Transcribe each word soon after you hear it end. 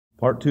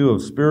Part 2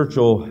 of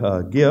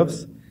spiritual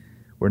gifts.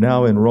 We're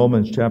now in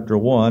Romans chapter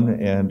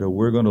 1, and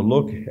we're going to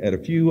look at a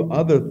few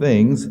other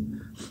things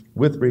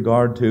with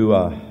regard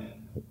to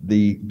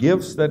the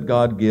gifts that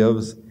God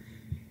gives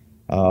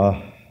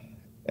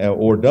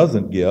or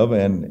doesn't give,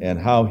 and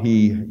how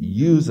He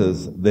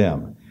uses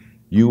them.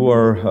 You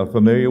are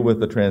familiar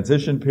with the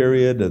transition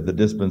period, the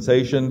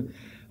dispensation,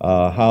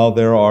 how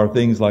there are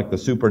things like the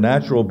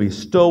supernatural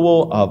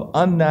bestowal of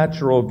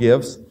unnatural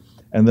gifts,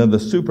 and then the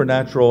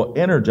supernatural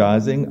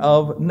energizing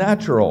of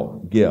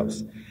natural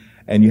gifts.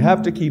 And you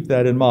have to keep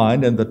that in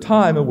mind and the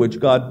time in which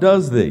God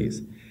does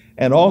these.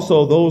 And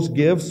also those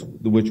gifts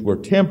which were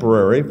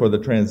temporary for the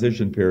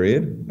transition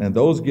period, and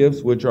those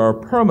gifts which are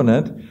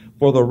permanent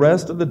for the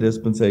rest of the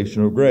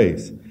dispensation of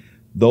grace.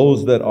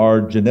 Those that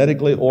are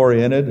genetically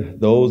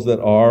oriented, those that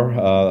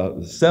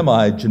are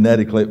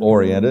semi-genetically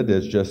oriented,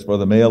 is just for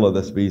the male of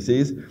the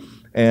species,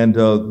 and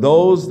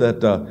those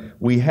that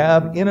we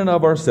have in and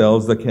of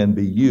ourselves that can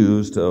be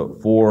used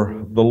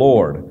for the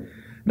Lord.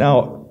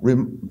 Now,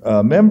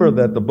 remember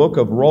that the book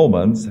of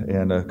Romans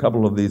and a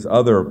couple of these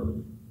other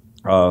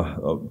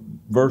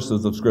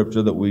verses of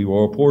Scripture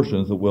or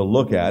portions that we'll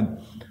look at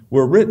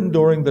were written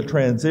during the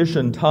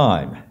transition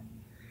time.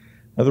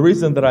 Now, the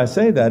reason that I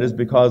say that is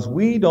because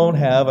we don't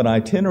have an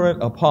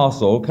itinerant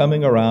apostle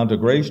coming around to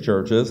grace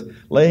churches,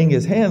 laying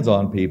his hands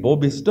on people,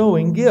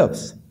 bestowing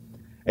gifts.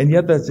 And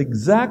yet that's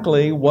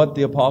exactly what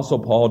the Apostle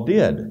Paul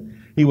did.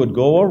 He would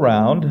go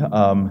around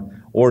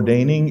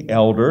ordaining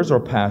elders or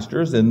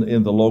pastors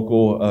in the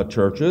local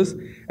churches.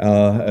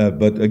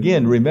 But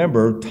again,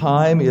 remember,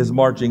 time is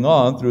marching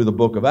on through the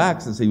book of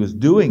Acts as he was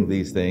doing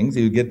these things.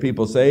 He would get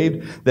people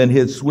saved, then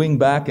he'd swing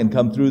back and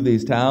come through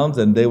these towns,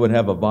 and they would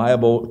have a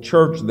viable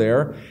church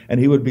there, and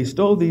he would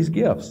bestow these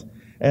gifts.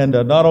 And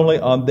not only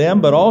on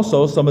them, but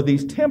also some of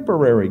these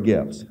temporary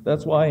gifts.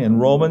 That's why in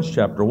Romans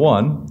chapter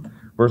 1,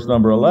 verse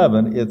number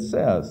 11, it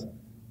says,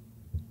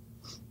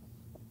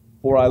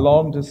 "For I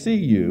long to see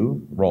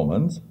you,"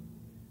 Romans,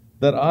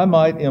 "that I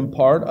might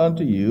impart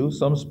unto you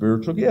some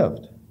spiritual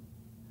gift."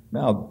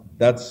 Now,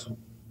 that's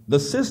the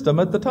system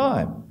at the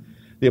time.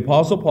 The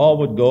Apostle Paul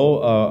would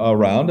go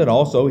around, and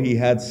also he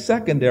had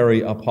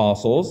secondary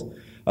apostles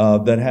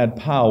that had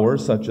power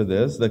such as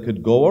this, that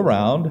could go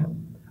around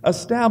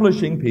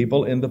establishing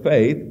people in the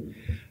faith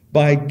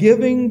by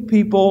giving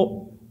people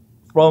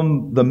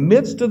from the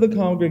midst of the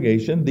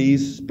congregation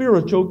these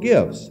spiritual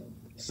gifts.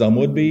 Some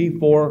would be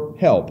for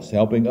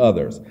helping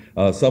others.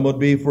 Some would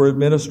be for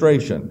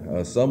administration.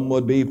 Some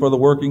would be for the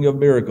working of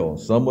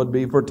miracles. Some would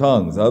be for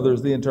tongues.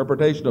 Others, the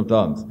interpretation of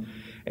tongues.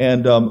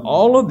 And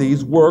all of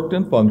these worked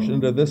and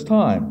functioned at this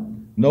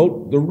time.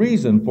 Note the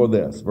reason for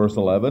this. Verse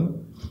 11,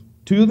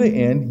 "To the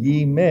end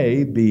ye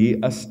may be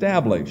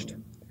established."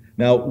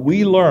 Now,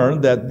 we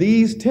learn that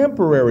these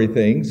temporary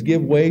things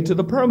give way to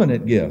the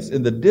permanent gifts.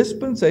 In the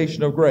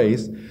dispensation of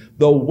grace,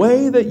 the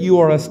way that you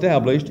are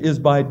established is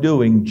by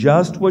doing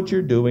just what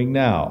you're doing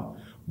now.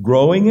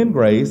 Growing in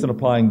grace and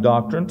applying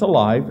doctrine to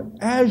life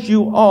as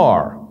you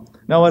are.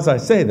 Now, as I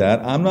say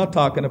that, I'm not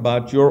talking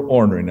about your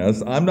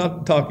orneriness. I'm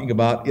not talking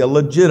about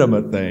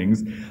illegitimate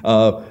things,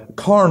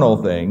 carnal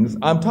things.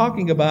 I'm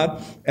talking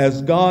about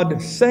as God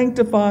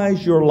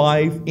sanctifies your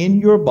life in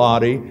your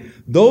body,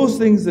 those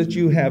things that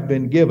you have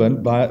been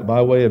given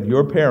by way of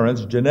your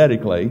parents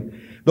genetically,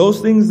 those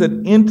things that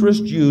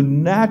interest you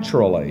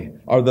naturally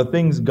are the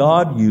things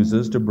God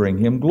uses to bring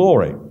Him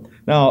glory.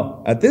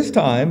 Now, at this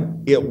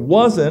time, it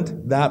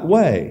wasn't that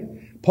way.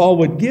 Paul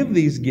would give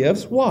these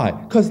gifts. Why?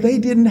 Because they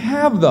didn't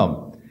have them.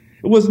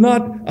 It was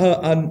not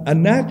a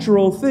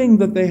natural thing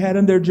that they had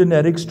in their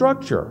genetic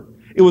structure.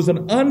 It was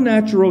an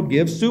unnatural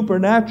gift,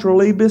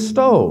 supernaturally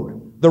bestowed.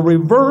 The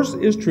reverse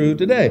is true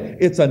today.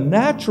 It's a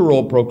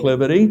natural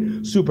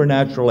proclivity,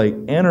 supernaturally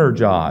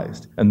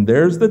energized. And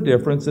there's the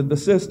difference in the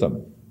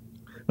system.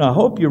 Now, I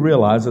hope you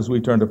realize as we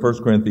turn to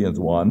 1 Corinthians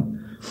 1,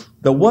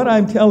 that what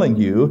I'm telling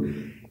you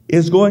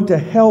is going to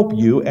help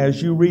you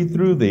as you read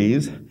through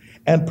these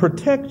and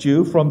protect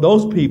you from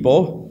those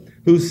people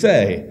who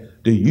say,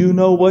 "Do you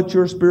know what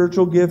your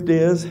spiritual gift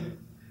is?"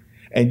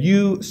 And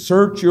you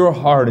search your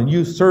heart and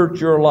you search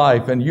your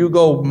life and you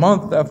go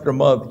month after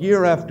month,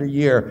 year after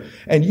year,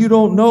 and you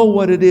don't know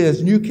what it is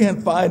and you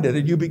can't find it,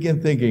 and you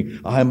begin thinking,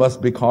 "I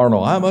must be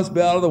carnal. I must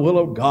be out of the will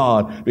of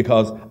God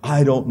because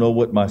I don't know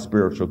what my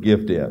spiritual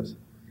gift is."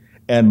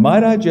 And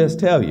might I just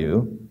tell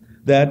you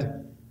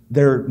that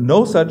there are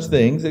no such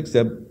things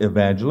except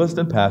evangelist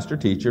and pastor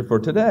teacher for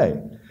today.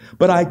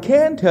 But I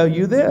can tell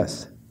you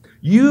this.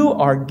 You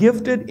are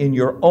gifted in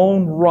your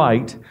own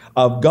right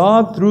of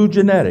God through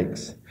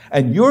genetics.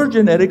 And your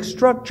genetic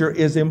structure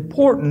is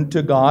important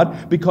to God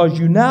because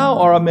you now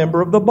are a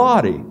member of the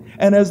body.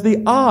 And as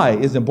the eye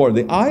is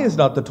important. The eye is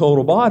not the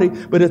total body,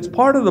 but it's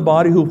part of the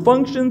body who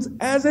functions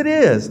as it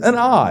is, an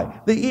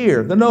eye, the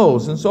ear, the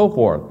nose, and so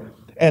forth.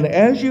 And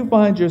as you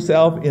find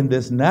yourself in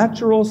this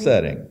natural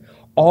setting,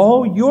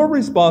 all your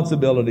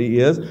responsibility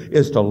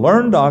is to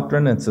learn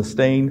doctrine and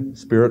sustain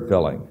spirit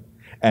filling.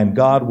 And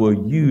God will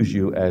use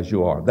you as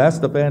you are. That's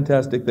the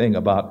fantastic thing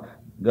about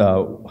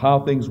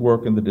how things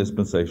work in the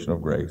dispensation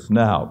of grace.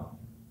 Now,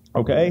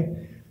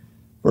 okay,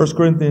 1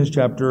 Corinthians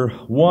chapter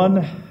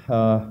 1,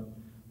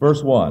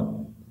 verse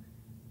 1.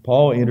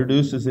 Paul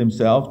introduces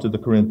himself to the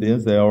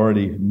Corinthians. They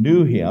already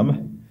knew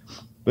him,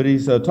 but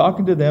he's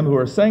talking to them who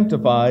are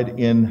sanctified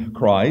in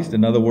Christ.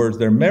 In other words,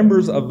 they're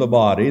members of the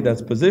body.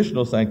 That's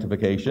positional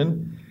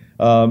sanctification.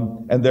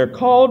 And they're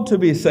called to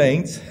be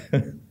saints.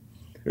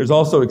 There's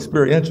also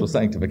experiential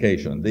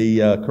sanctification.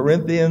 The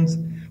Corinthians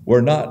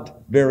were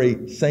not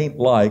very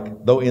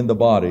saint-like, though in the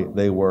body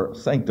they were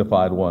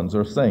sanctified ones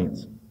or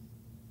saints.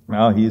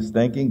 Now he's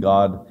thanking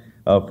God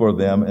for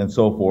them and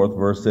so forth.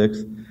 Verse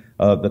 6,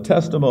 the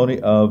testimony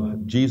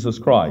of Jesus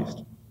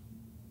Christ.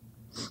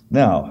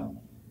 Now,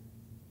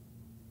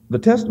 the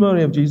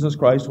testimony of Jesus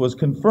Christ was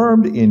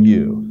confirmed in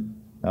you.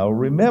 Now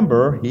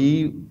remember,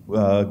 he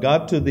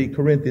got to the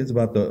Corinthians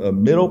about the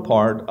middle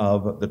part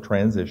of the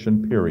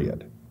transition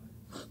period.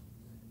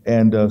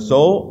 And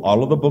so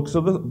all of the books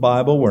of the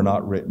Bible were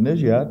not written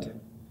as yet.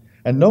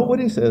 And know what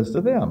he says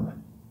to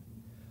them.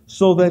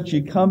 So that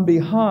ye come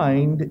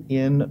behind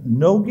in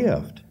no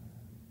gift.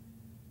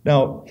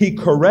 Now, he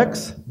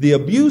corrects the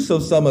abuse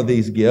of some of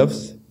these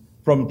gifts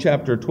from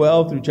chapter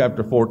 12 through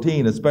chapter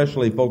 14,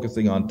 especially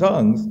focusing on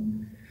tongues.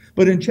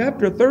 But in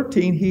chapter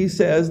 13, he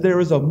says there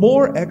is a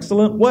more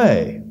excellent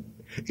way.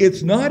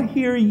 It's not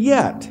here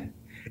yet.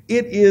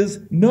 It is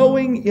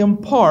knowing in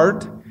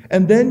part,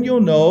 and then you'll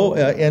know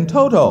in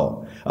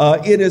toto.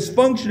 It is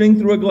functioning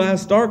through a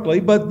glass darkly,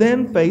 but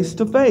then face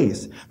to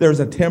face. There's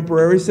a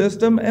temporary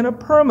system and a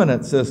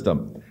permanent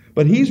system.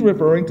 But he's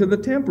referring to the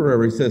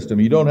temporary system.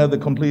 You don't have the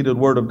completed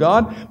Word of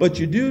God, but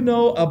you do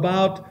know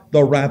about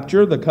the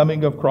rapture, the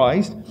coming of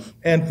Christ.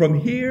 And from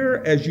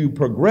here, as you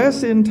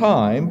progress in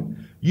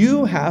time,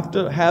 you have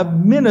to have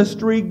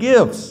ministry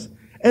gifts,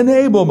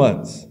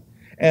 enablements.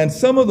 And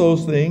some of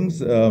those things,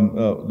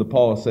 the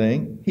Paul is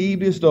saying, he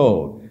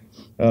bestowed.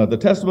 The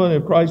testimony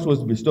of Christ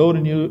was bestowed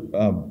in you,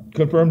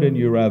 confirmed in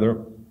you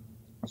rather,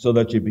 so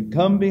that you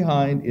become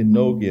behind in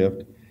no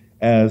gift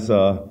as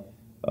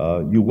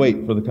you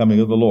wait for the coming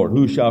of the Lord,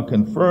 who shall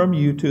confirm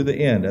you to the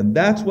end. And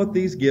that's what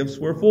these gifts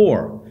were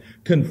for.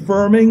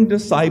 Confirming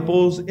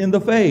disciples in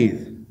the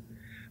faith.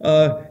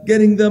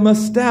 Getting them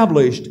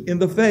established in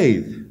the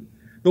faith.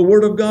 The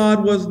Word of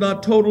God was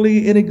not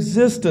totally in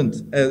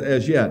existence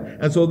as yet.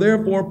 And so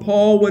therefore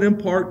Paul would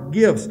impart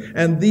gifts.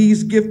 And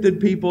these gifted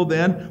people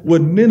then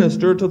would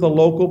minister to the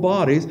local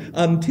bodies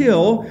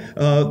until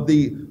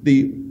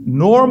the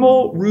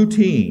normal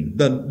routine,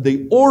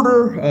 the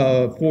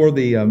order for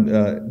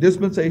the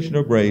dispensation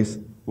of grace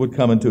would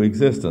come into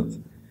existence.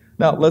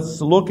 Now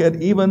let's look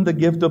at even the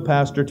gift of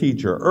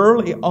pastor-teacher.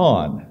 Early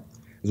on,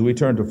 as we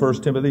turn to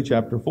 1 Timothy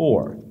chapter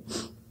 4.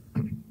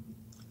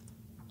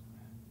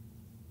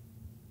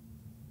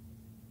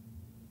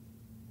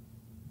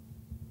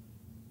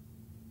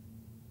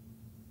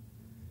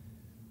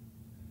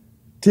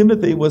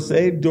 Timothy was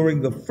saved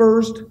during the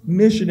first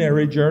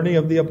missionary journey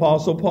of the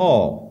Apostle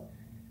Paul.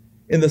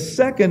 In the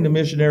second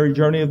missionary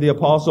journey of the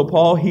Apostle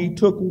Paul, he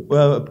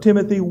took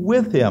Timothy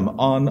with him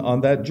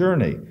on that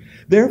journey.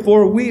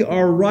 Therefore, we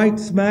are right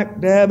smack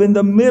dab in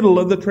the middle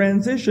of the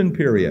transition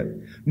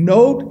period.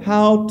 Note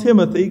how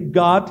Timothy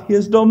got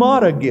his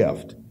domata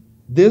gift.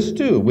 This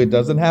too, it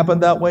doesn't happen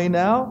that way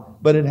now,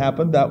 but it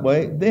happened that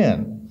way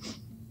then.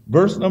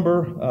 Verse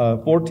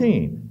number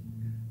 14.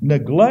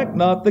 Neglect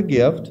not the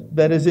gift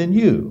that is in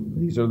you.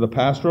 These are the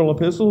pastoral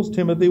epistles.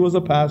 Timothy was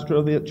a pastor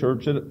of the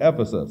church at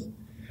Ephesus,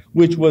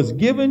 which was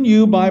given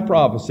you by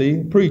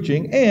prophecy,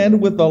 preaching, and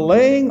with the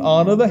laying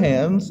on of the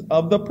hands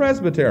of the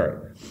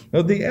presbytery,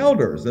 of the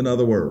elders, in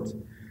other words.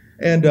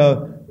 And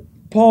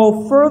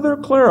Paul further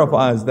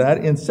clarifies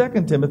that in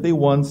 2 Timothy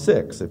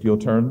 1:6, if you'll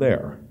turn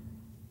there.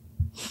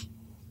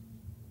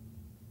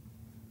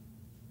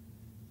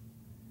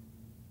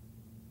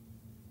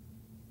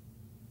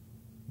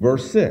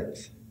 Verse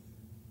 6.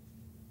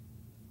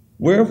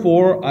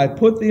 Wherefore I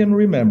put thee in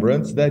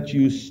remembrance that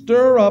you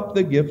stir up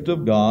the gift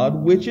of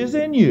God which is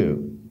in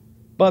you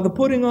by the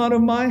putting on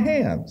of my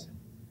hands.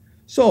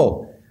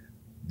 So,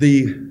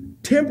 the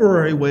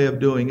temporary way of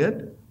doing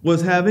it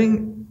was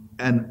having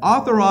an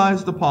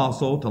authorized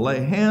apostle to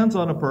lay hands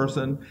on a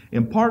person,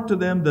 impart to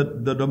them the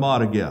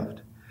domata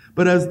gift.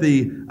 But as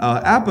the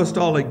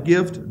apostolic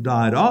gift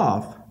died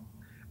off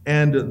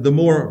and the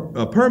more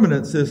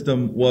permanent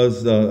system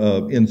was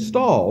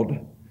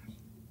installed,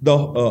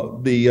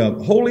 the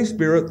Holy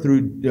Spirit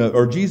through,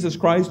 or Jesus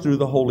Christ through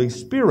the Holy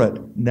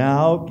Spirit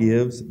now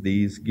gives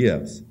these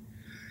gifts.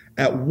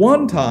 At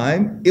one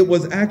time, it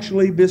was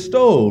actually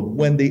bestowed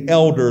when the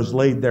elders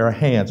laid their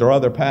hands, or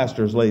other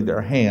pastors laid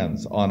their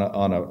hands on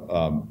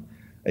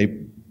a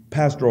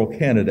pastoral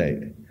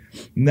candidate.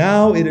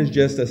 Now it is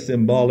just a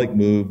symbolic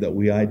move that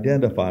we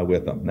identify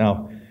with them.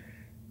 Now,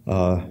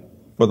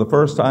 for the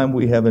first time,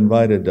 we have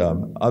invited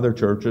other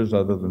churches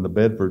other than the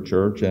Bedford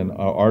Church and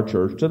our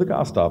church to the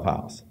Gostoff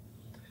House.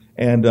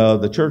 And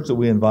the church that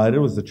we invited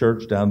was the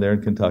church down there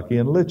in Kentucky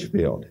in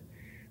Litchfield.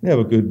 They have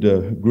a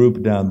good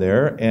group down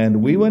there,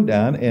 and we went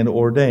down and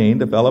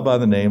ordained a fellow by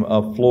the name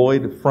of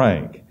Floyd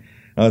Frank.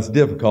 It's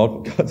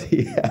difficult because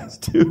he has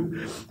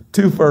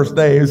two first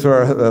names,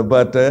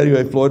 but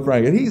anyway, Floyd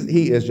Frank.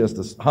 He is just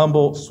a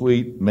humble,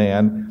 sweet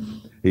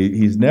man.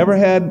 He's never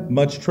had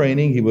much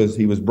training. He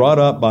was brought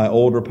up by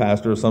older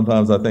pastors.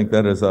 Sometimes I think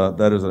that is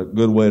a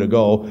good way to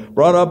go.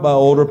 Brought up by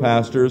older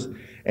pastors,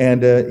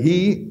 and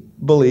he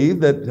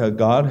believed that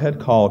God had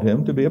called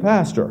him to be a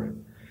pastor.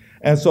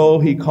 And so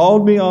he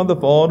called me on the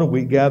phone, and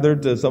we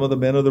gathered some of the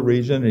men of the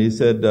region, and he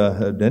said,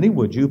 Denny,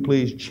 would you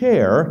please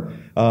chair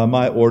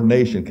my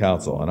ordination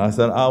council? And I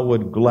said, I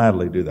would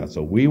gladly do that.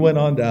 So we went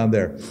on down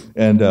there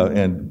and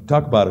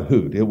talk about a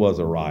hoot. It was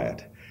a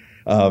riot.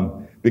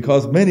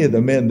 Because many of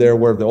the men there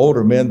were the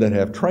older men that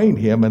have trained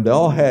him, and they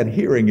all had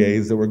hearing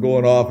aids that were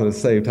going off at the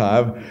same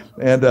time.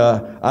 And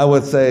I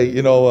would say,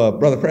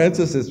 Brother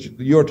Francis, it's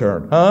your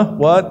turn. Huh?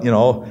 What?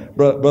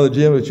 Brother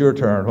Jim, it's your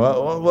turn.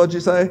 What'd you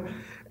say?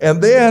 And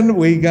then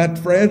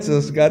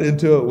Francis got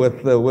into it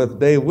with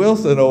Dave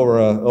Wilson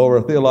over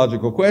a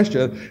theological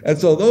question. And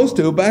so those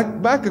two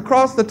back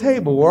across the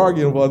table were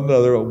arguing with one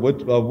another of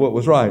what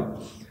was right.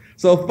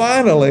 So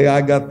finally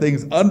I got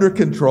things under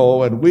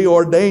control, and we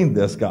ordained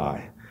this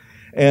guy.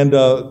 And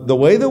the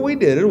way that we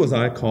did it was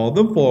I called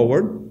them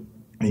forward.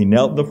 He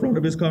knelt in the front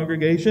of his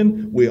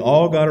congregation. We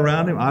all got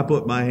around him. I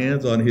put my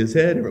hands on his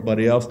head.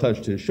 Everybody else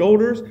touched his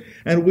shoulders.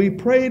 And we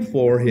prayed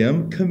for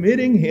him,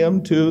 committing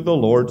him to the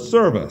Lord's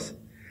service.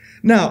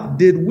 Now,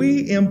 did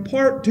we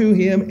impart to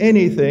him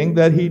anything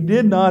that he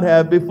did not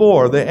have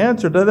before? The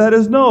answer to that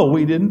is no,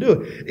 we didn't do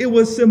it. It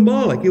was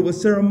symbolic. It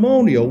was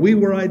ceremonial. We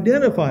were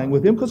identifying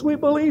with him because we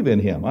believe in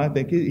him. I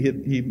think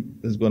he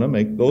is going to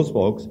make those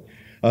folks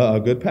a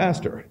good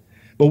pastor.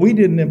 But we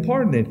didn't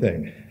impart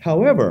anything.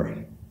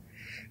 However,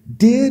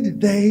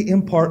 did they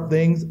impart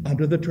things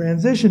under the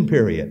transition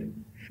period?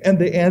 And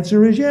the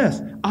answer is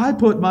yes. I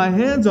put my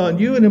hands on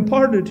you and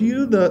imparted to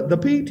you the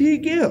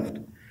PT gift.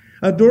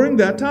 During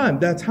that time,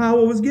 that's how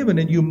it was given.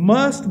 And you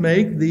must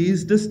make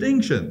these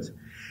distinctions.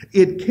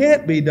 It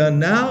can't be done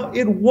now.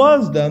 It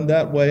was done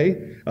that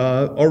way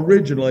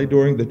originally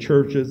during the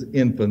church's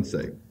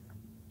infancy.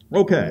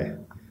 Okay,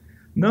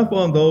 enough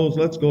on those.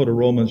 Let's go to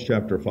Romans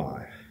chapter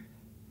 5.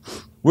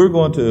 We're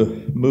going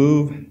to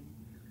move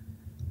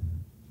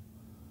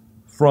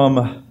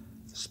from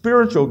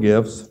spiritual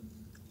gifts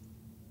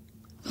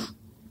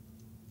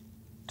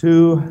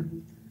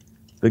to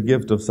the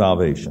gift of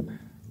salvation.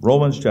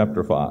 Romans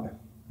chapter 5.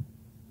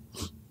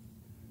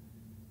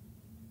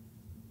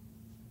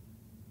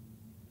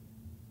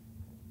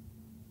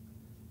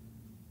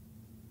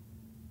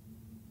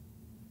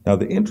 Now,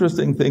 the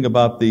interesting thing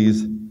about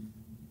these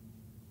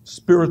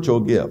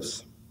spiritual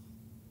gifts,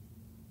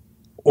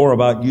 or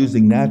about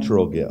using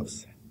natural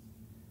gifts,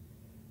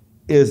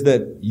 is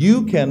that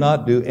you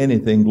cannot do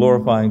anything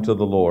glorifying to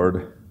the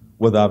Lord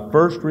without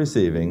first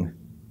receiving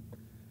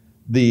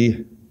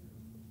the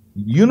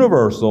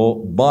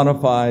universal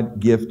bona fide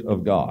gift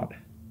of God.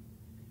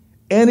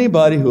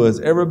 Anybody who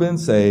has ever been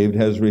saved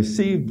has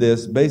received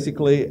this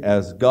basically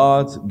as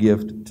God's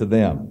gift to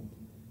them.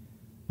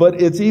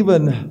 But it's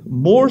even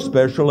more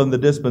special in the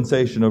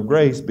dispensation of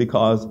grace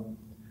because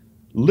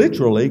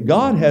literally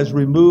God has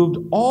removed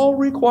all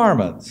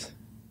requirements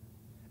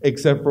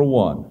except for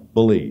one: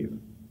 believe.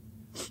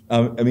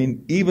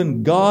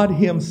 Even God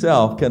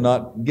himself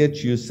cannot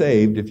get you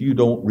saved if you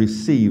don't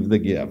receive the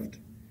gift.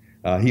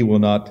 He will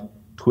not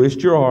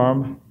twist your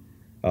arm,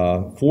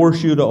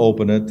 force you to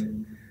open it,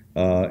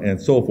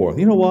 and so forth.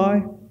 You know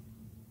why?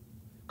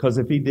 Because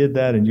if he did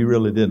that and you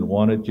really didn't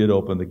want it, you'd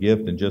open the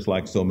gift, and just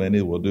like so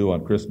many will do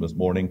on Christmas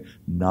morning,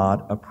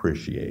 not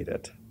appreciate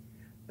it.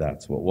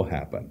 That's what will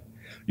happen.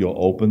 You'll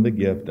open the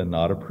gift and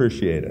not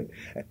appreciate it.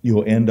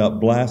 You'll end up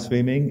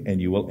blaspheming,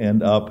 and you will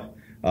end up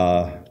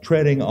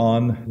treading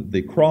on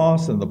the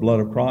cross and the blood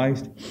of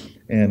Christ,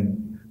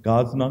 and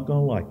God's not going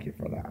to like you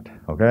for that,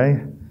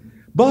 okay?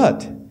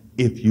 But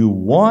if you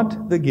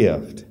want the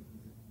gift,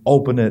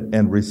 open it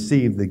and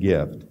receive the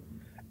gift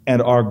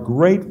and are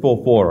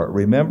grateful for it.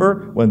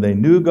 Remember, when they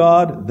knew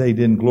God, they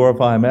didn't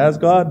glorify him as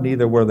God,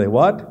 neither were they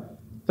what?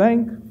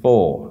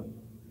 Thankful.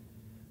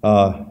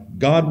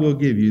 God will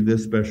give you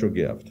this special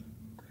gift.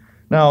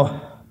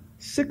 Now,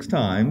 6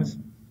 times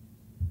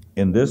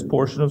in this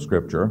portion of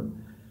Scripture,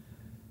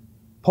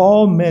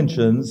 Paul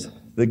mentions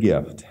the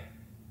gift.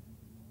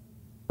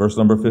 Verse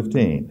number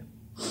 15.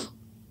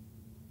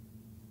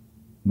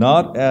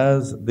 Not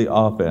as the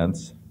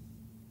offense.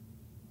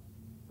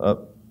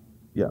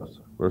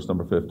 Verse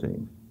number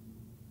 15.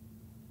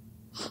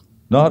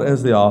 Not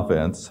as the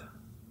offense,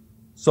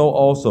 so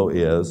also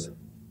is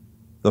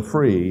the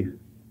free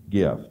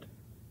gift.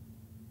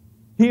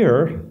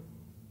 Here,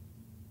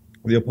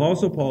 the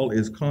Apostle Paul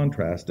is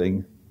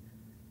contrasting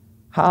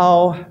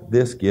how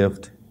this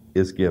gift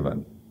is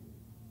given.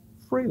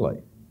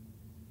 Freely.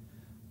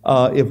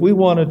 If we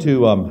wanted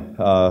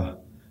to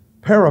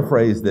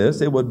paraphrase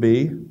this, it would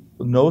be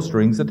no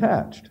strings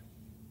attached.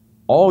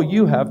 All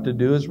you have to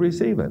do is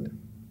receive it,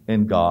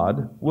 and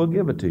God will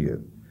give it to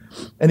you.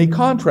 And he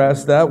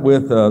contrasts that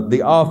with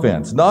the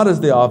offense. Not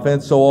as the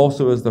offense, so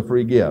also is the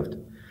free gift.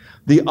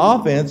 The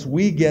offense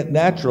we get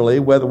naturally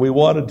whether we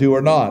wanted to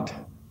or not.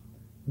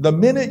 The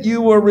minute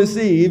you were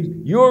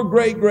received, your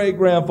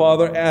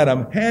great-great-grandfather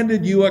Adam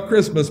handed you a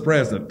Christmas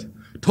present.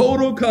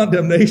 Total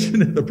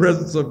condemnation in the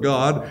presence of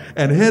God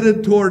and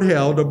headed toward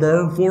hell to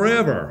burn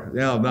forever.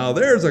 Now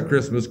there's a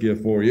Christmas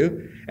gift for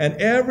you. And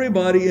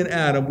everybody in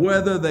Adam,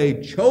 whether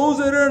they chose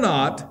it or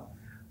not,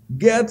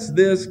 gets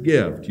this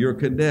gift. You're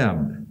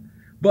condemned.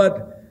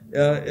 But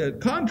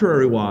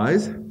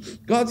contrary-wise,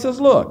 God says,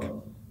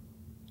 look,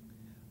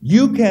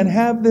 you can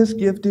have this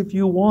gift if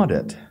you want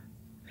it.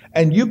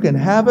 And you can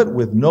have it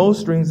with no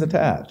strings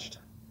attached.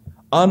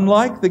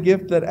 Unlike the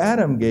gift that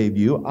Adam gave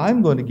you,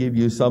 I'm going to give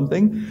you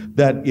something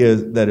that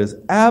is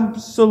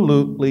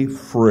absolutely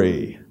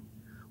free,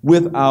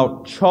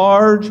 without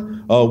charge,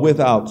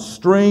 without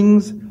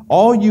strings.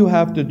 All you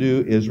have to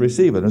do is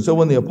receive it. And so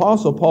when the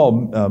Apostle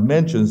Paul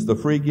mentions the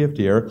free gift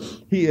here,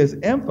 he is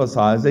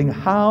emphasizing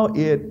how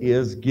it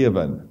is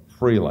given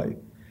freely.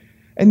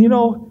 And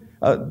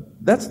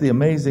that's the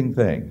amazing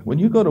thing. When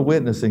you go to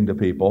witnessing to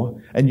people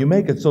and you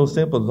make it so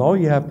simple that all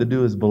you have to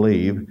do is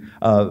believe,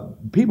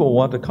 people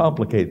want to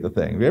complicate the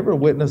thing. Have you ever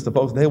witnessed to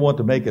folks, they want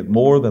to make it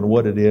more than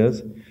what it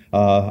is?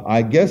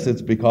 I guess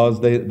it's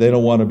because they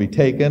don't want to be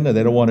taken and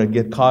they don't want to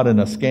get caught in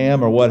a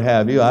scam or what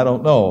have you. I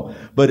don't know.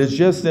 But it's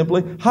just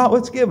simply how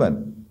it's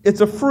given. It's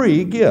a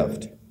free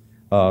gift.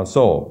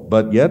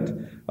 But yet,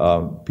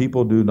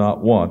 people do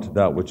not want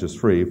that which is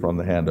free from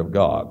the hand of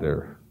God.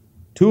 They're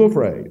too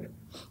afraid.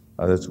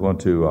 That's going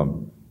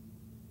to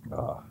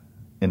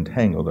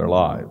entangle their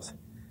lives.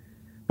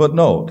 But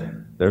note,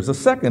 there's a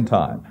second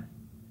time.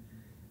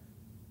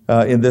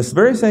 In this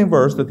very same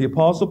verse that the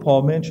Apostle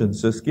Paul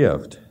mentions this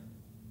gift.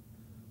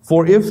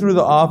 For if through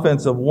the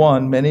offense of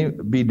one many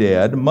be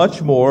dead,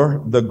 much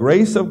more the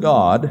grace of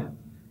God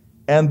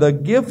and the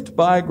gift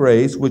by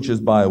grace, which is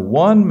by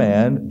one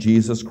man,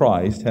 Jesus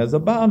Christ, has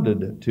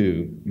abounded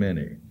to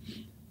many.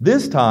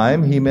 This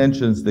time he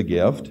mentions the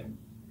gift,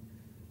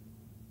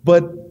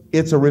 but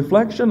it's a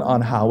reflection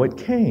on how it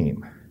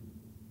came.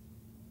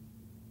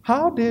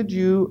 How did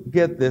you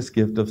get this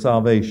gift of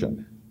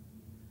salvation?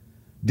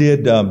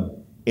 Did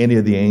any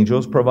of the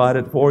angels provide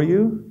it for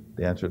you?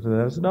 The answer to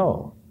that is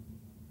no.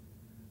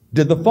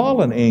 Did the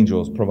fallen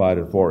angels provide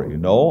it for you?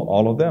 No,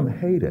 all of them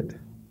hate it.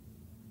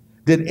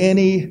 Did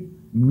any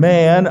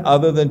man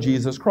other than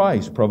Jesus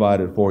Christ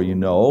provide it for you?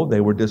 No,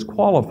 they were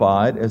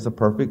disqualified as a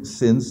perfect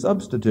sin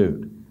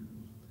substitute.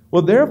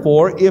 Well,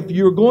 therefore, if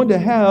you're going to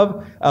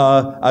have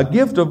a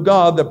gift of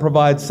God that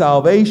provides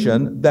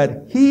salvation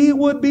that He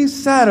would be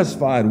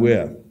satisfied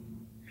with,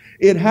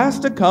 it has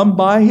to come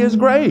by His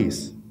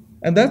grace.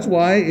 And that's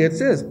why it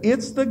says,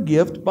 it's the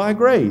gift by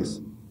grace.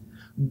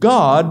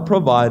 God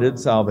provided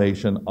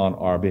salvation on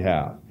our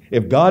behalf.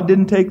 If God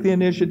didn't take the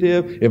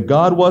initiative, if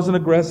God wasn't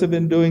aggressive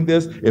in doing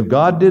this, if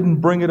God didn't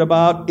bring it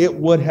about, it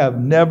would have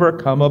never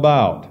come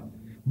about.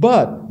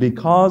 But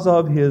because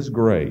of His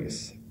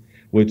grace,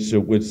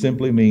 which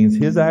simply means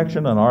His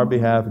action on our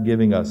behalf,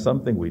 giving us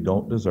something we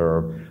don't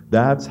deserve,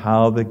 that's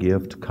how the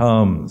gift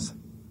comes.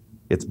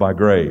 It's by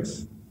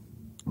grace,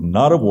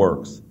 not of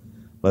works,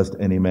 lest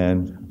any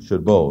man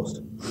should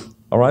boast.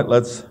 All right,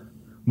 let's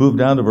move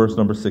down to verse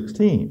number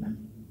 16.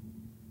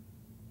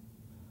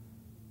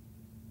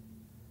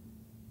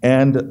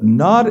 And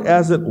not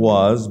as it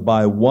was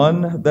by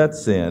one that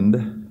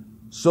sinned,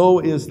 so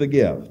is the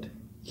gift.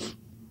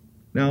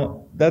 Now,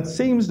 that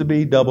seems to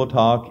be double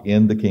talk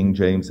in the King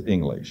James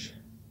English.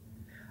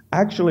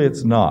 Actually,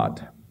 it's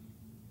not.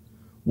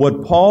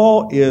 What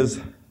Paul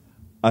is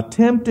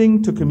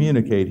attempting to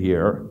communicate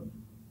here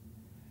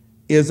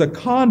is a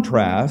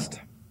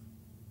contrast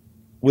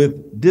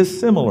with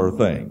dissimilar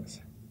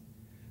things.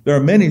 There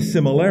are many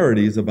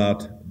similarities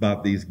about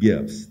these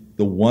gifts.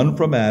 The one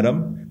from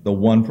Adam, the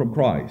one from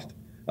Christ.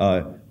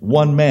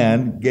 One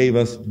man gave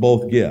us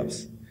both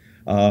gifts.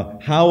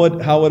 How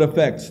it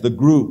affects the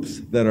groups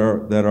that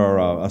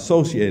are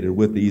associated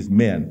with these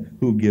men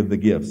who give the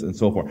gifts and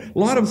so forth. A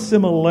lot of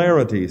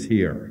similarities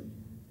here.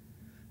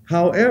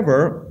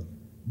 However,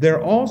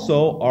 there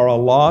also are a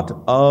lot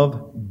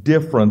of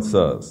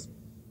differences.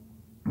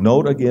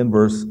 Note again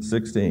verse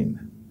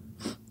 16.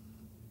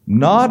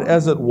 Not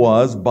as it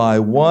was by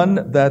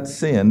one that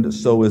sinned,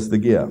 so is the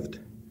gift.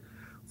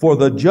 For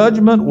the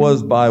judgment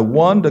was by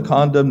one to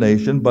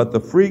condemnation, but the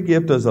free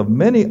gift is of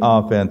many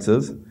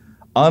offenses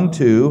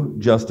unto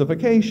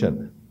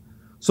justification.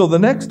 So the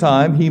next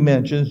time he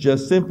mentions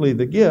just simply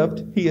the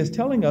gift, he is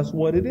telling us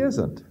what it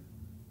isn't.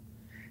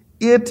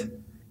 It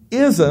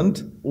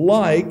isn't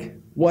like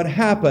what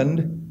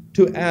happened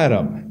to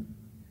Adam.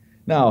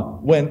 Now,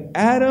 when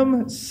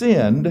Adam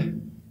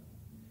sinned,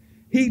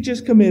 he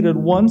just committed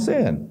one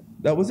sin.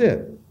 That was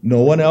it.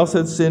 No one else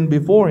had sinned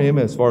before him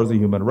as far as the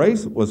human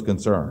race was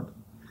concerned.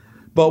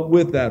 But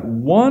with that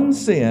one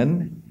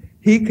sin,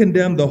 he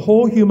condemned the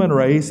whole human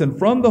race, and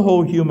from the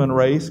whole human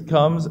race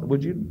comes,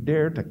 would you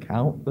dare to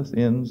count the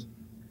sins?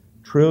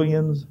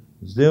 Trillions,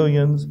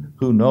 zillions,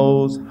 who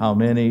knows how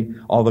many,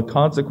 all the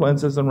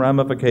consequences and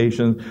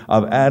ramifications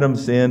of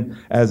Adam's sin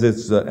as it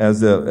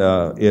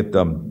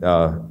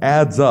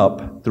adds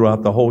up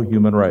throughout the whole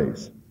human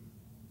race.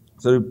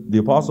 So the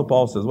Apostle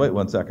Paul says, wait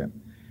one second.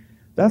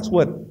 That's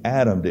what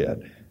Adam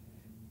did.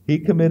 He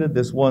committed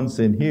this one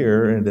sin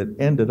here, and it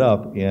ended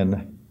up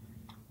in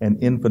an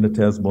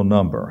infinitesimal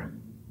number.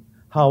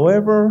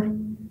 However,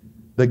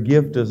 the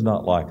gift is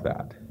not like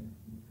that.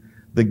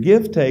 The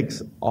gift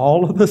takes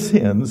all of the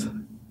sins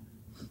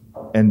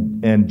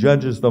and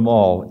judges them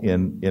all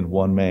in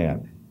one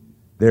man.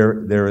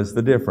 There is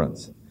the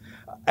difference.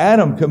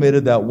 Adam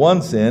committed that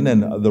one sin,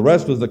 and the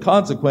rest was the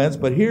consequence,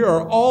 but here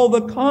are all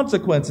the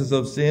consequences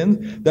of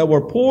sins that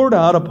were poured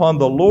out upon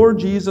the Lord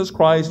Jesus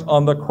Christ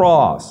on the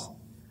cross.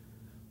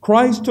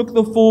 Christ took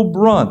the full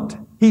brunt.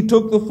 He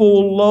took the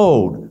full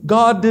load.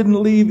 God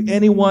didn't leave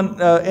any one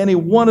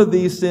of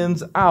these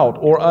sins out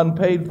or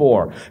unpaid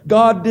for.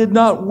 God did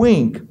not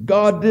wink.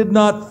 God did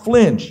not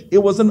flinch.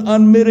 It was an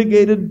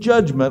unmitigated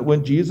judgment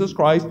when Jesus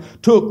Christ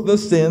took the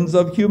sins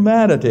of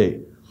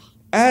humanity.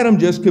 Adam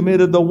just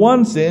committed the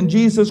one sin.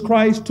 Jesus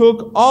Christ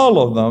took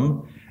all of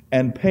them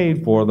and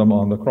paid for them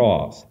on the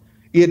cross.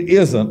 It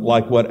isn't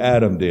like what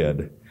Adam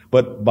did.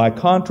 But by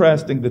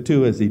contrasting the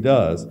two as he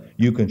does,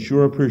 you can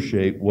sure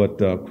appreciate what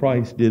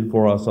Christ did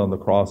for us on the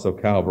cross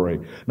of Calvary.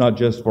 Not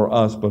just for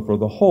us, but for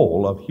the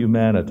whole of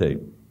humanity.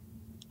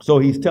 So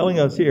he's telling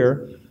us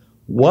here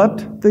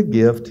what the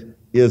gift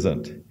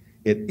isn't.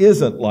 It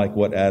isn't like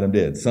what Adam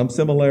did. Some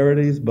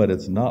similarities, but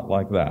it's not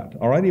like that.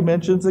 All right, he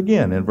mentions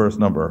again in verse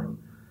number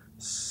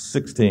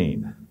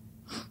 16.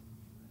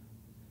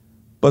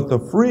 But the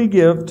free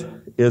gift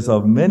is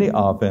of many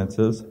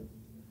offenses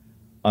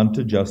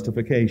unto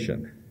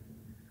justification.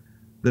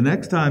 The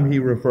next time he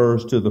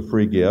refers to the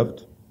free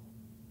gift,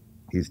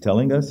 he's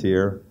telling us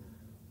here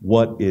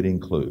what it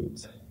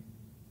includes.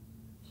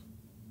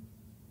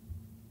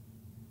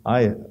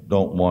 I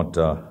don't want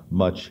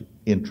much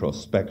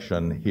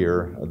introspection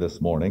here this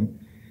morning.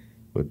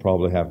 We'd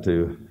probably have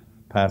to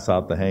pass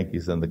out the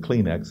hankies and the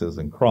Kleenexes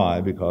and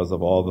cry because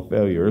of all the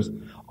failures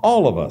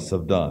all of us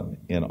have done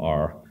in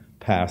our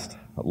past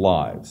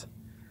lives.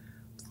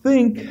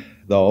 Think,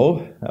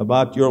 though,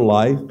 about your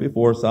life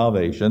before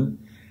salvation.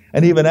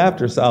 And even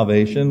after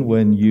salvation,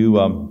 when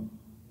you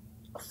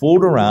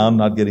fooled around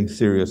not getting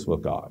serious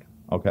with God,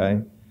 okay?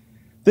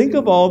 Think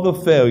of all the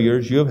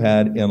failures you've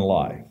had in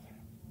life.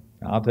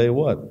 I'll tell you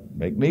what,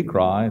 make me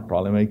cry,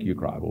 probably make you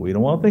cry. But we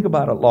don't want to think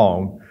about it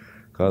long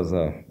because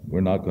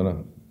we're not going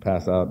to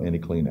pass out any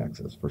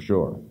Kleenexes for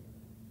sure.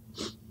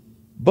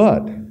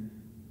 But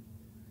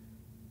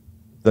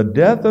the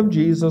death of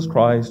Jesus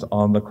Christ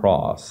on the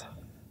cross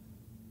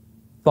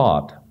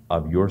thought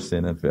of your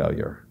sin and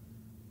failure,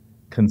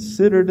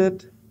 considered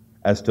it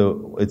as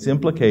to its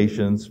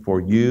implications for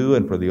you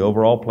and for the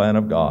overall plan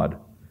of God,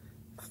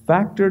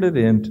 factored it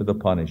into the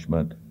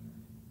punishment,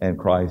 and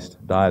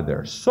Christ died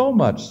there. So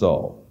much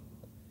so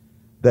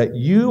that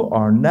you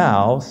are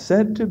now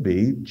said to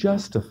be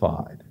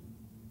justified.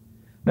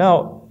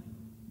 Now,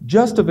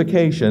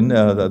 justification,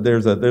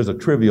 there's a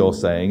trivial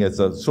saying, it's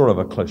a sort of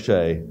a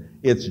cliche.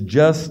 It's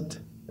just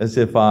as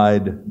if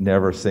I'd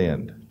never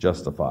sinned,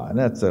 justified. And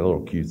that's a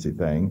little cutesy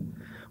thing.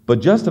 But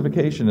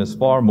justification is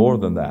far more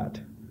than that.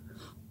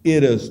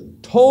 It is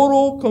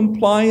total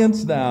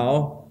compliance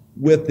now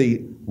with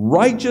the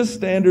righteous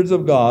standards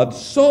of God,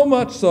 so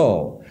much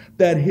so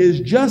that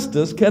His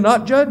justice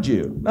cannot judge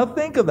you. Now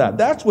think of that.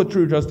 That's what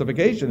true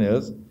justification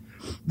is.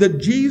 That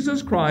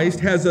Jesus Christ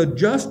has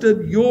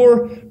adjusted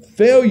your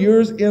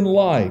failures in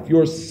life,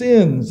 your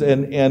sins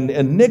and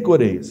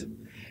iniquities,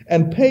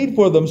 and paid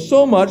for them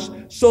so much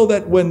so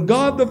that when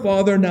God the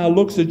Father now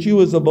looks at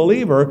you as a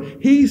believer,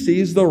 He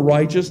sees the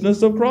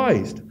righteousness of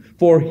Christ.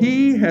 For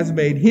He has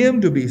made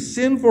Him to be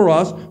sin for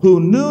us who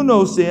knew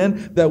no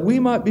sin, that we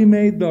might be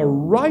made the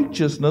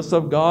righteousness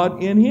of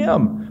God in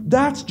Him.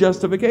 That's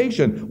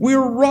justification.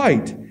 We're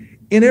right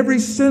in every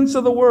sense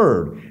of the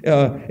word.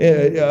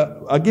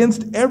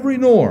 Against every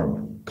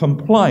norm,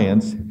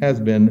 compliance has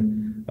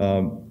been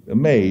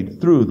made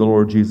through the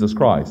Lord Jesus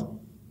Christ.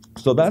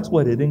 So that's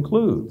what it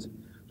includes.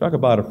 Talk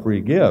about a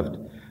free gift.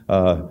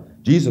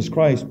 Jesus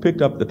Christ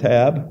picked up the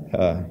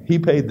tab. He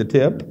paid the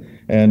tip.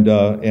 And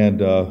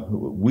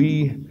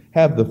we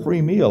have the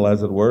free meal,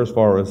 as it were, as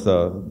far as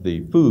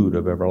the food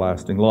of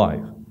everlasting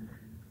life.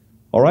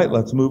 All right,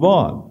 let's move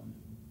on.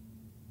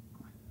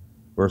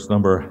 Verse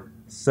number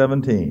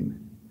 17.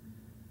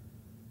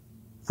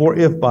 For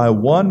if by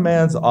one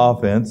man's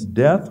offense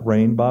death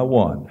reigned by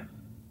one,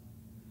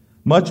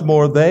 much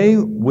more they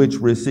which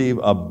receive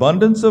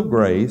abundance of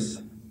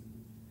grace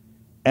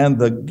and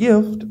the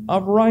gift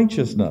of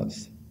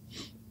righteousness.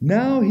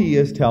 Now he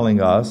is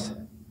telling us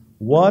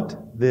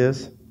what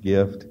this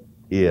gift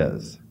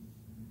is.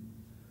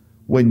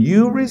 When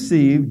you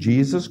receive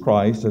Jesus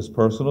Christ as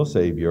personal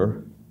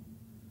Savior,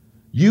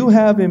 you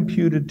have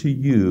imputed to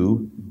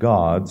you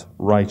God's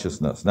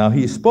righteousness. Now,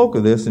 he spoke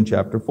of this in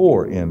chapter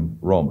 4 in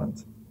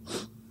Romans.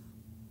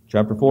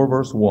 Chapter 4,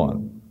 verse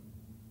 1.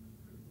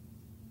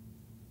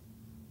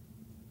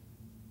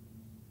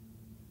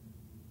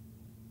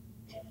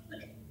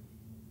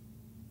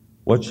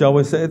 What shall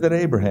we say that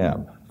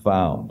Abraham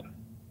found?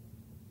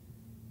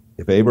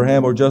 If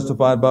Abraham were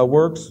justified by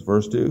works,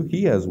 verse 2,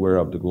 he has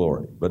whereof to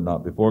glory, but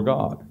not before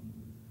God.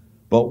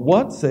 But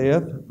what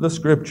saith the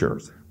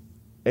Scriptures?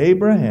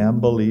 Abraham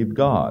believed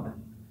God.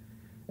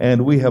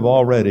 And we have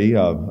already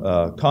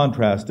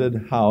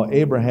contrasted how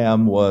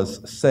Abraham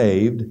was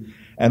saved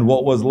and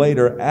what was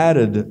later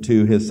added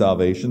to his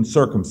salvation,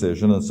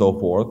 circumcision and so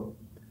forth.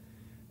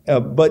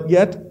 But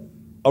yet,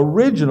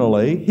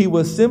 originally, he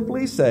was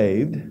simply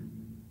saved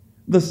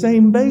the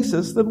same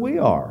basis that we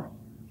are.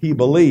 He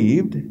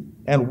believed,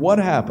 and what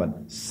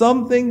happened?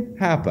 Something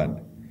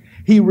happened.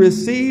 He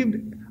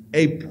received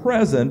a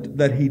present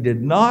that he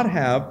did not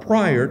have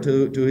prior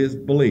to his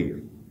belief.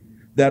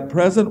 That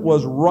present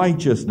was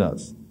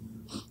righteousness.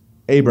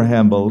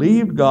 Abraham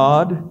believed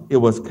God. It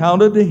was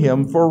counted to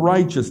him for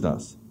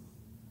righteousness.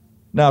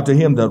 Now, to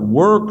him that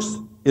works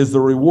is the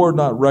reward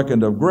not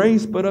reckoned of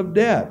grace, but of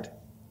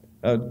debt.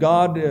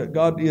 God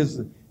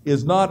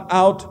is not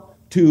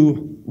out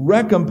to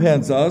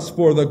recompense us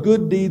for the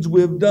good deeds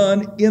we've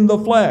done in the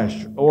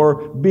flesh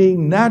or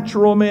being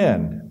natural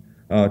men,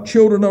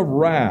 children of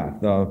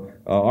wrath,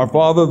 our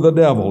father the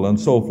devil, and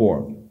so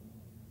forth.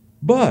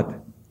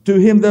 But to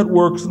him that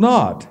works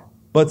not,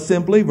 but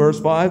simply, verse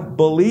 5,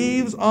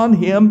 believes on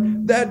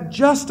him that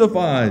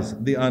justifies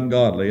the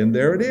ungodly. And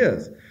there it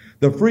is.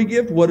 The free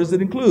gift, what does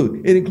it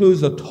include? It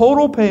includes a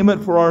total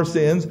payment for our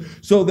sins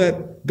so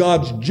that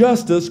God's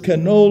justice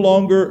can no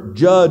longer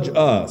judge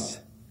us.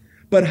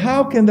 But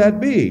how can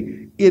that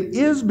be? It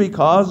is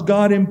because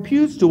God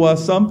imputes to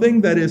us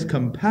something that is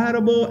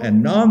compatible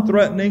and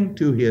non-threatening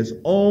to his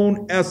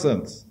own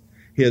essence,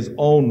 his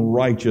own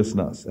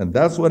righteousness. And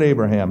that's what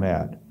Abraham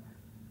had.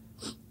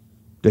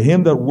 To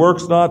him that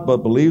works not, but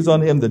believes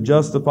on him that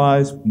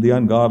justifies the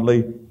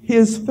ungodly,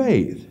 his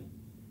faith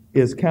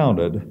is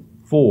counted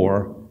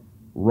for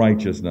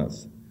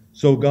righteousness.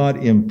 So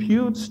God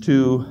imputes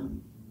to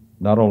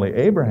not only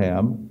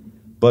Abraham,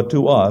 but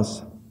to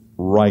us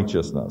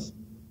righteousness.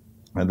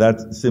 And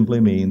that simply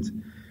means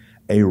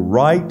a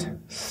right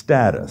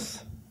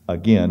status,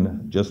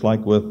 again, just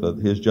like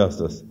with his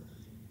justice,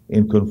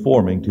 in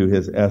conforming to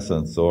his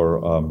essence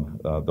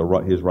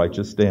or his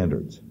righteous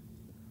standards.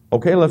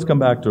 Okay, let's come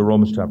back to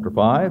Romans chapter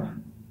 5.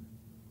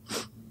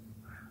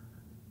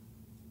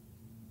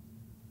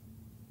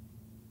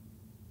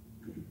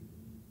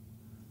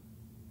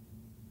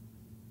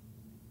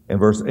 And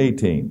verse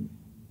 18.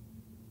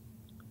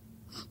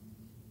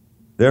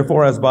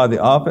 Therefore, as by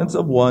the offense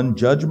of one,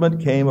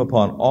 judgment came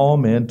upon all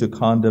men to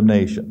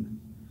condemnation.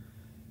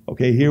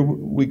 Okay, here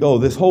we go.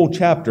 This whole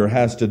chapter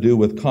has to do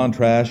with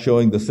contrast,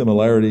 showing the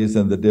similarities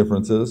and the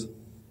differences.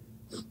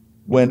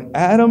 When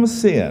Adam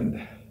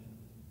sinned,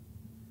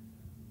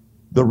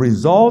 the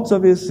results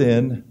of his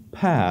sin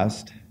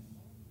passed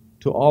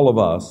to all of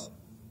us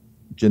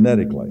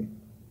genetically.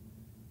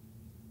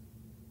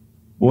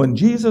 When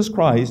Jesus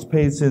Christ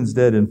paid sin's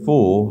debt in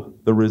full,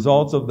 the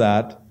results of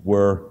that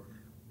were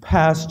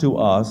passed to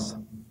us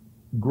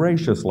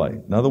graciously.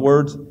 In other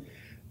words,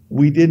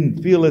 we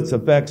didn't feel its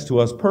effects to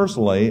us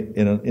personally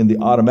in the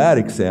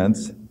automatic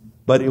sense,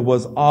 but it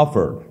was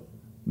offered.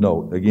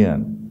 Note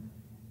again,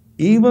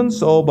 even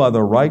so by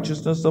the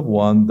righteousness of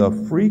one, the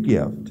free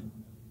gift.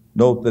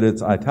 Note that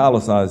it's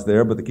italicized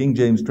there, but the King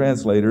James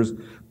translators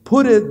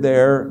put it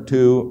there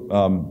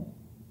to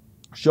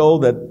show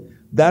that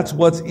that's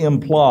what's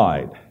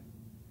implied.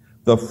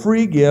 The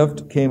free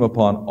gift came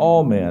upon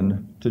all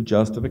men to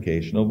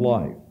justification of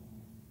life.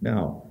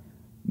 Now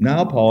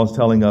Paul is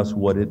telling us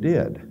what it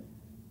did.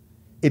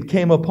 It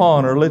came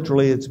upon, or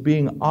literally it's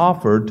being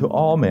offered to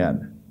all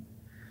men.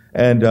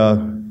 And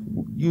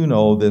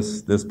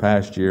this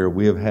past year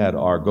we have had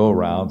our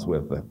go-rounds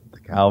with the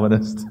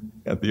Calvinists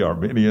and the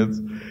Arminians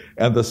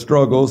and the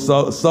struggles,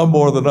 some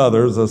more than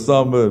others.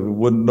 Some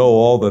wouldn't know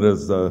all that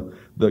has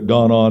that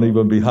gone on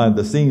even behind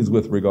the scenes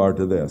with regard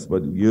to this,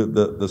 but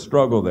the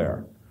struggle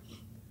there.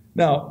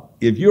 Now,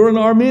 if you're an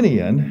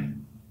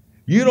Arminian,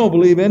 you don't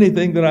believe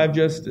anything that I've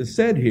just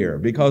said here,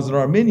 because an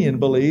Arminian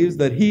believes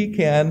that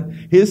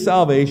his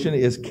salvation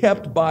is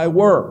kept by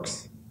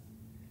works.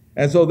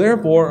 And so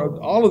therefore,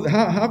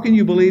 how can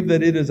you believe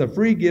that it is a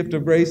free gift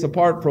of grace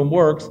apart from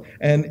works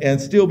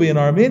and still be an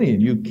Arminian?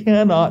 You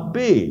cannot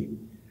be.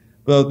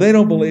 Well, they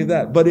don't believe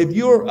that. But if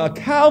you're a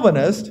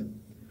Calvinist,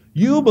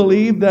 you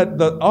believe that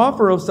the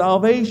offer of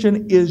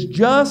salvation is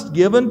just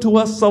given to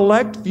a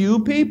select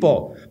few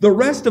people. The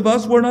rest of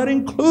us were not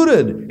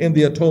included in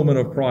the atonement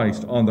of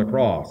Christ on the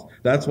cross.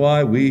 That's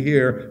why we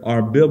here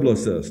are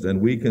biblicists,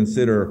 and we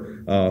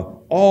consider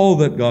all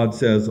that God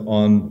says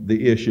on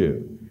the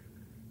issue.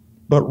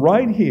 But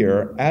right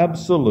here,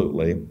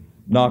 absolutely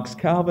knocks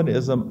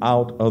Calvinism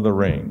out of the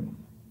ring.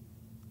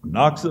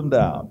 Knocks them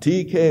down.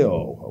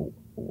 TKO,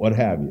 what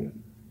have you.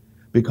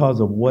 Because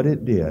of what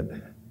it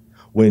did.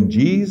 When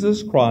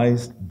Jesus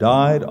Christ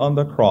died on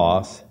the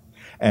cross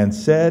and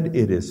said,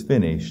 "It is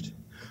finished,"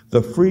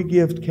 the free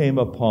gift came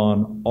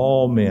upon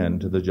all men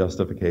to the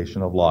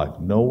justification of life.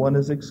 No one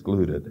is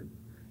excluded.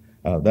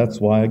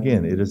 That's why,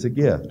 again, it is a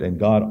gift, and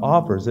God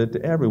offers it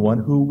to everyone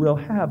who will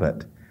have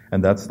it.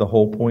 And that's the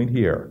whole point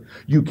here.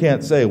 You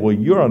can't say, well,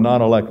 you're a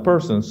non-elect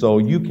person, so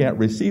you can't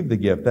receive the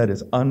gift. That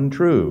is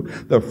untrue.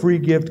 The free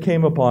gift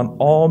came upon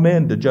all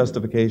men to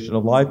justification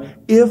of life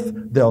if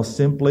they'll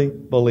simply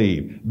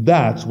believe.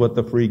 That's what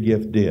the free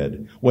gift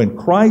did. When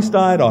Christ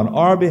died on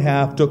our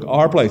behalf, took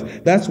our place.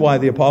 That's why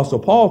the Apostle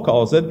Paul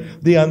calls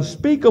it the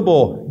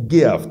unspeakable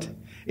gift.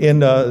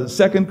 In 2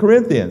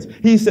 Corinthians,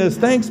 he says,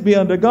 thanks be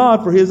unto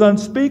God for his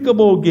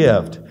unspeakable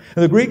gift.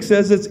 And the Greek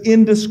says it's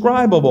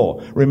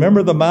indescribable.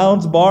 Remember the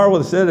Mounds bar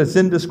where it said it's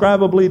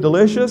indescribably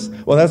delicious?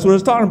 Well, that's what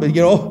it's talking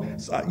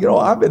about.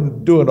 I've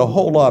been doing a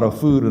whole lot of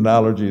food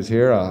analogies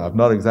here. I'm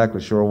not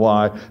exactly sure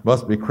why. It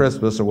must be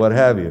Christmas or what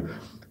have you.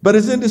 But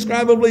it's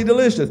indescribably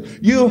delicious.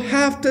 You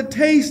have to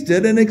taste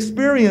it and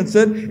experience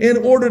it in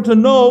order to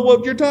know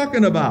what you're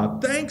talking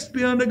about. Thanks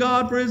be unto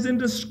God for his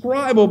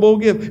indescribable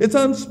gift. It's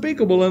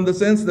unspeakable in the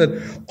sense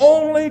that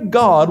only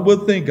God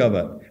would think of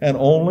it, and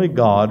only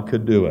God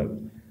could do it.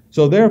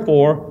 So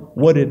therefore,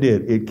 what it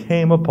did, it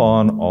came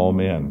upon all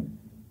men.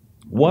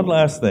 One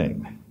last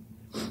thing.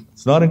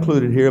 It's not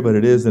included here, but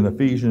it is in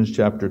Ephesians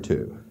chapter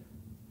 2.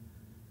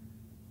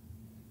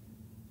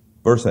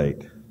 Verse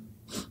 8.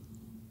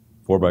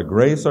 For by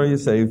grace are you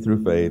saved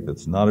through faith.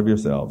 It's not of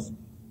yourselves.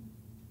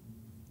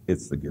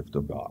 It's the gift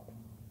of God.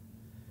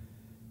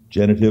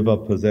 Genitive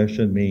of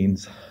possession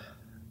means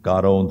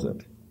God owns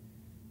it.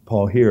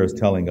 Paul here is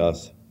telling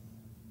us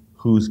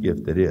whose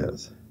gift it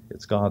is.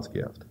 It's God's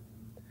gift.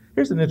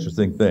 Here's an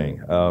interesting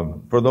thing.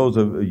 For those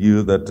of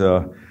you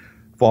that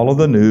follow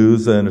the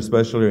news and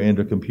especially are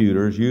into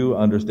computers, you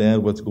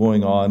understand what's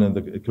going on in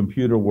the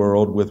computer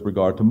world with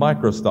regard to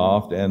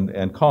Microsoft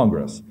and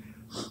Congress.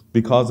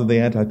 Because of the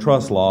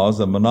antitrust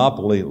laws and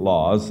monopoly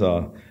laws,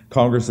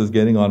 Congress is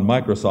getting on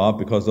Microsoft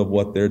because of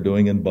what they're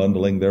doing in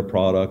bundling their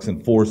products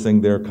and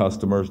forcing their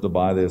customers to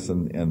buy this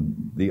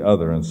and the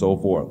other and so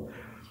forth.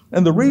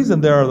 And the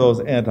reason there are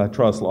those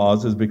antitrust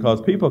laws is because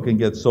people can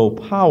get so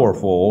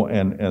powerful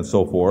and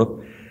so forth,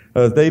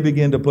 they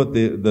begin to put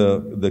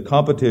the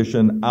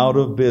competition out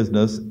of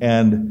business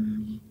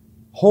and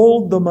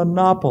hold the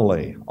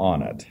monopoly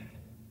on it.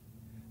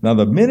 Now,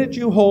 the minute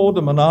you hold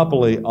a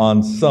monopoly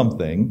on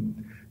something,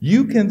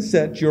 you can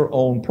set your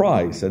own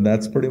price. And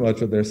that's pretty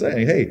much what they're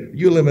saying. Hey,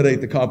 you eliminate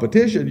the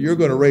competition, you're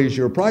going to raise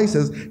your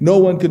prices. No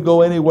one can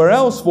go anywhere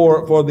else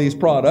for these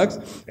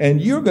products,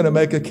 and you're going to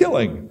make a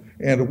killing.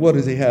 And what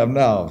does he have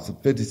now? It's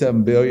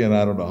 $57 billion.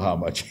 I don't know how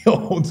much he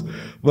owns.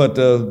 But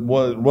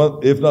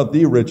what, if not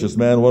the richest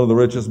man, one of the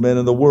richest men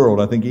in the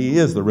world. I think he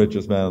is the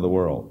richest man in the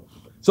world.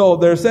 So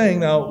they're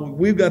saying now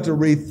we've got to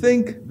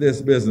rethink this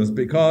business,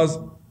 because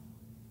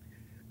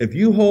if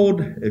you hold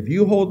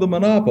the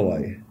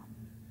monopoly,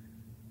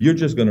 you're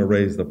just going to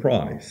raise the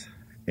price,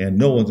 and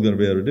no one's going to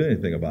be able to do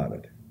anything about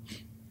it.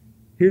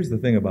 Here's the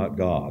thing about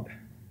God.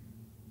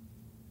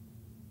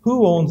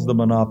 Who owns the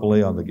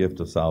monopoly on the gift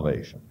of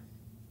salvation?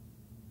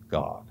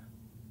 God.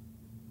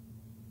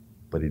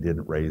 But he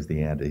didn't raise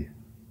the ante,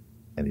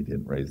 and he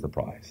didn't raise the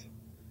price.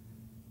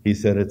 He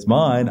said, it's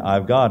mine,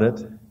 I've got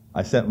it.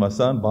 I sent my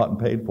son, bought and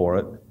paid for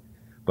it,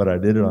 but I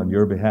did it on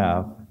your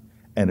behalf,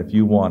 and if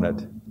you want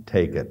it,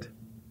 take it.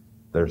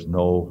 There's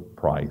no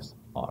price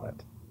on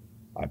it.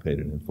 I paid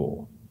it in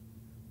full.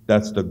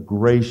 That's the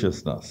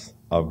graciousness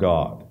of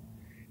God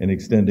in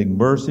extending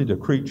mercy to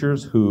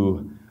creatures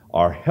who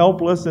are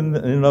helpless in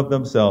and of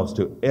themselves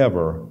to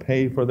ever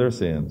pay for their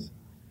sins.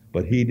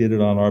 But he did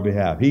it on our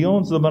behalf. He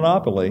owns the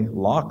monopoly,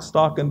 lock,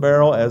 stock, and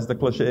barrel, as the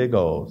cliche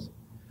goes.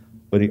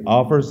 But he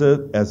offers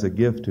it as a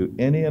gift to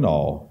any and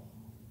all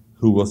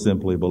who will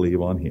simply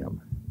believe on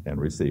him and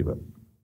receive it.